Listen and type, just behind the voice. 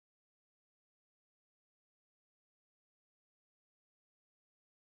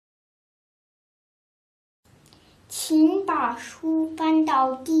请把书翻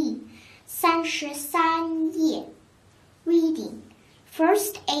到第33页。Reading.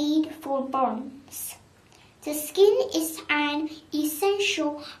 First aid for burns. The skin is an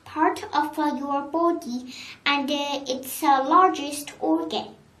essential part of your body and its largest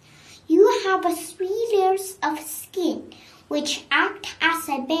organ. You have 3 layers of skin which act as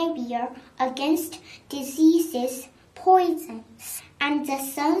a barrier against diseases, poisons, and the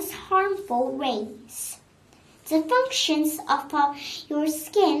sun's harmful rays. The functions of your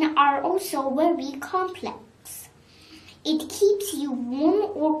skin are also very complex. It keeps you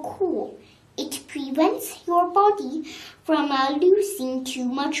warm or cool. It prevents your body from losing too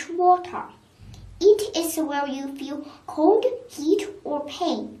much water. It is where you feel cold, heat, or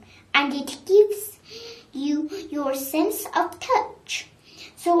pain, and it gives you your sense of touch.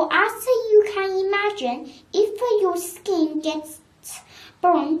 So as you can imagine, if your skin gets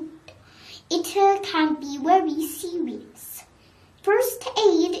burned, it can be very serious. First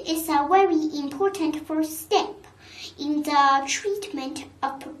aid is a very important first step in the treatment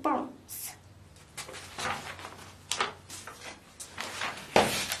of burns.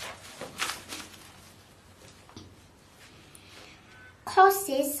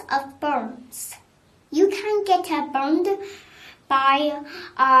 Causes of burns. You can get burned by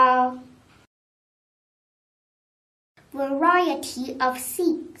a variety of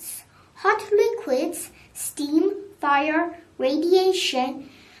things: hot liquids, steam, fire, radiation,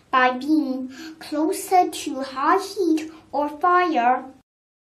 by being closer to high heat or fire,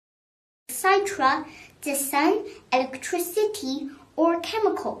 etc., the sun, electricity, or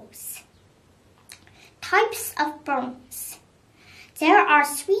chemicals. Types of burns. There are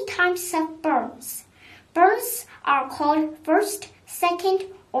 3 types of burns. Burns are called first, second,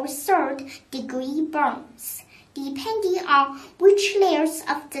 or third degree burns, depending on which layers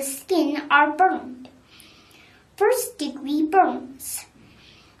of the skin are burned. First degree burns.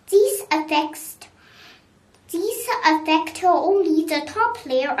 These affect only the top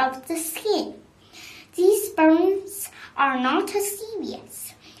layer of the skin. These burns are not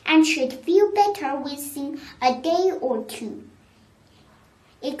serious and should feel better within a day or 2.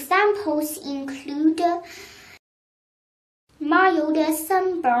 Examples include mild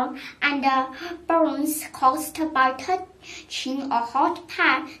sunburn and burns caused by touching a hot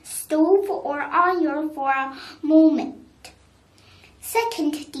pan, stove, or iron for a moment.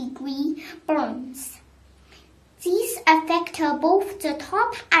 Second degree burns. These affect both the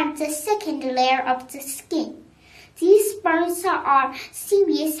top and the second layer of the skin. These burns are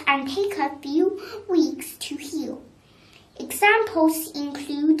serious and take a few weeks to heal. Examples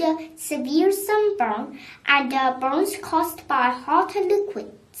include severe sunburn and burns caused by hot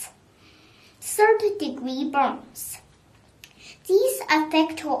liquids. Third degree burns. These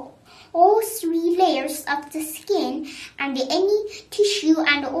affect all 3 layers of the skin and any tissue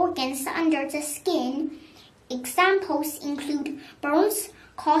and organs under the skin. Examples include burns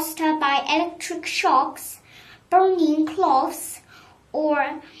caused by electric shocks, burning clothes,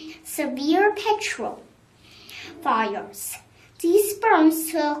 or severe petrol fires. These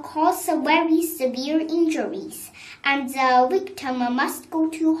burns cause very severe injuries, and the victim must go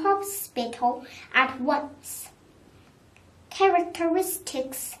to hospital at once.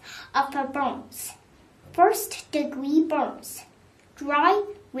 Characteristics of burns. First degree burns. Dry,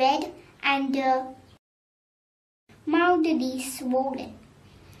 red, and mildly swollen.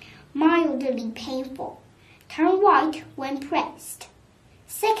 Mildly painful. Turn white when pressed.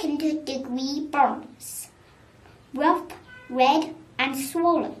 Second degree burns. Rough, red, and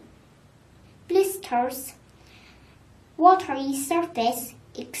swollen. Blisters. Watery surface,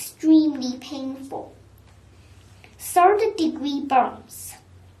 extremely painful. Third degree burns.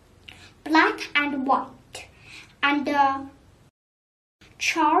 Black and white, and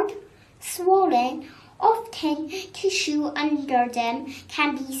charred, swollen, often tissue under them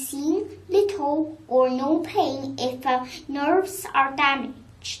can be seen, little or no pain if nerves are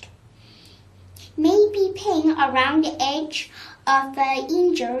damaged. Maybe pain around the edge of the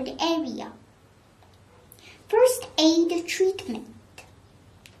injured area. First aid treatment.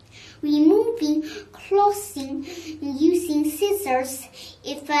 Removing clothing using scissors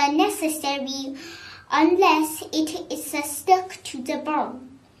if necessary unless it is stuck to the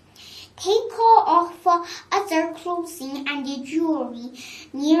burn. Take off other clothing and jewelry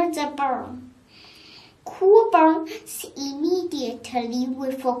near the burn. Cool burns immediately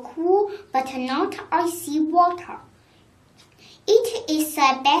with cool but not icy water. It is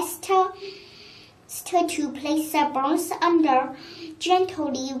best to place the burns under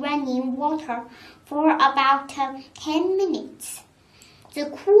gently running water for about 10 minutes. The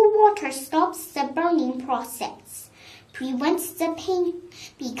cool water stops the burning process, prevents the pain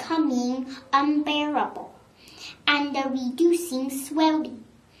becoming unbearable, and reducing swelling.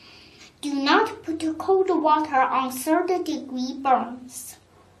 Do not put cold water on third-degree burns.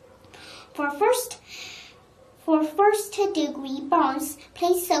 For first-degree burns,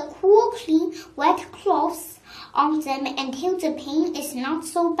 place a cool, clean, wet cloth on them until the pain is not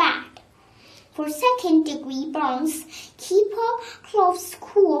so bad. For second-degree burns, keep cloths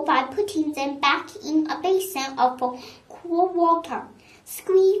cool by putting them back in a basin of cool water,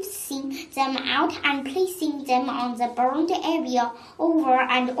 squeezing them out and placing them on the burned area over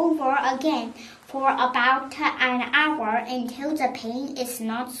and over again for about an hour until the pain is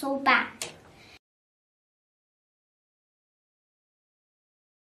not so bad.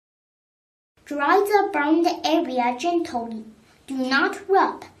 Dry the burned area gently. Do not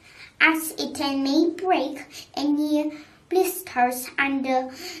rub, as it may break any blisters and the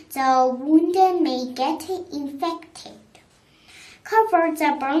wound may get infected. Cover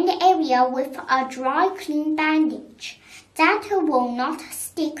the burned area with a dry, clean bandage that will not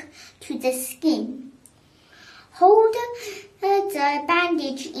stick to the skin. Hold the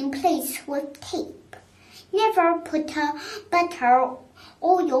bandage in place with tape. Never put butter,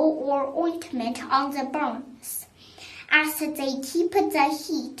 oil, or ointment on the burns, as they keep the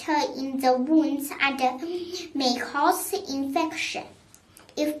heat in the wounds and may cause infection.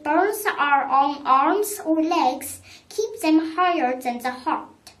 If burns are on arms or legs, keep them higher than the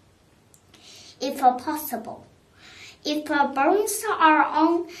heart, if possible. If burns are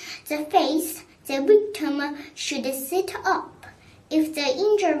on the face, the victim should sit up. If the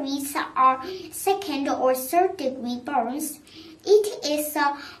injuries are second or third degree burns, it is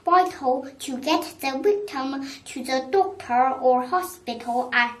vital to get the victim to the doctor or hospital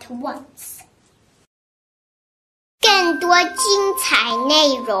at once. 更多精彩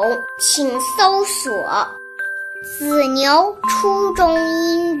内容，请搜索子牛初中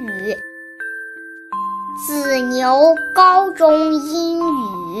英语、子牛高中英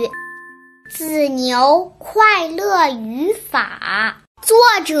语、子牛快乐语法，作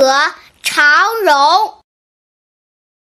者常荣。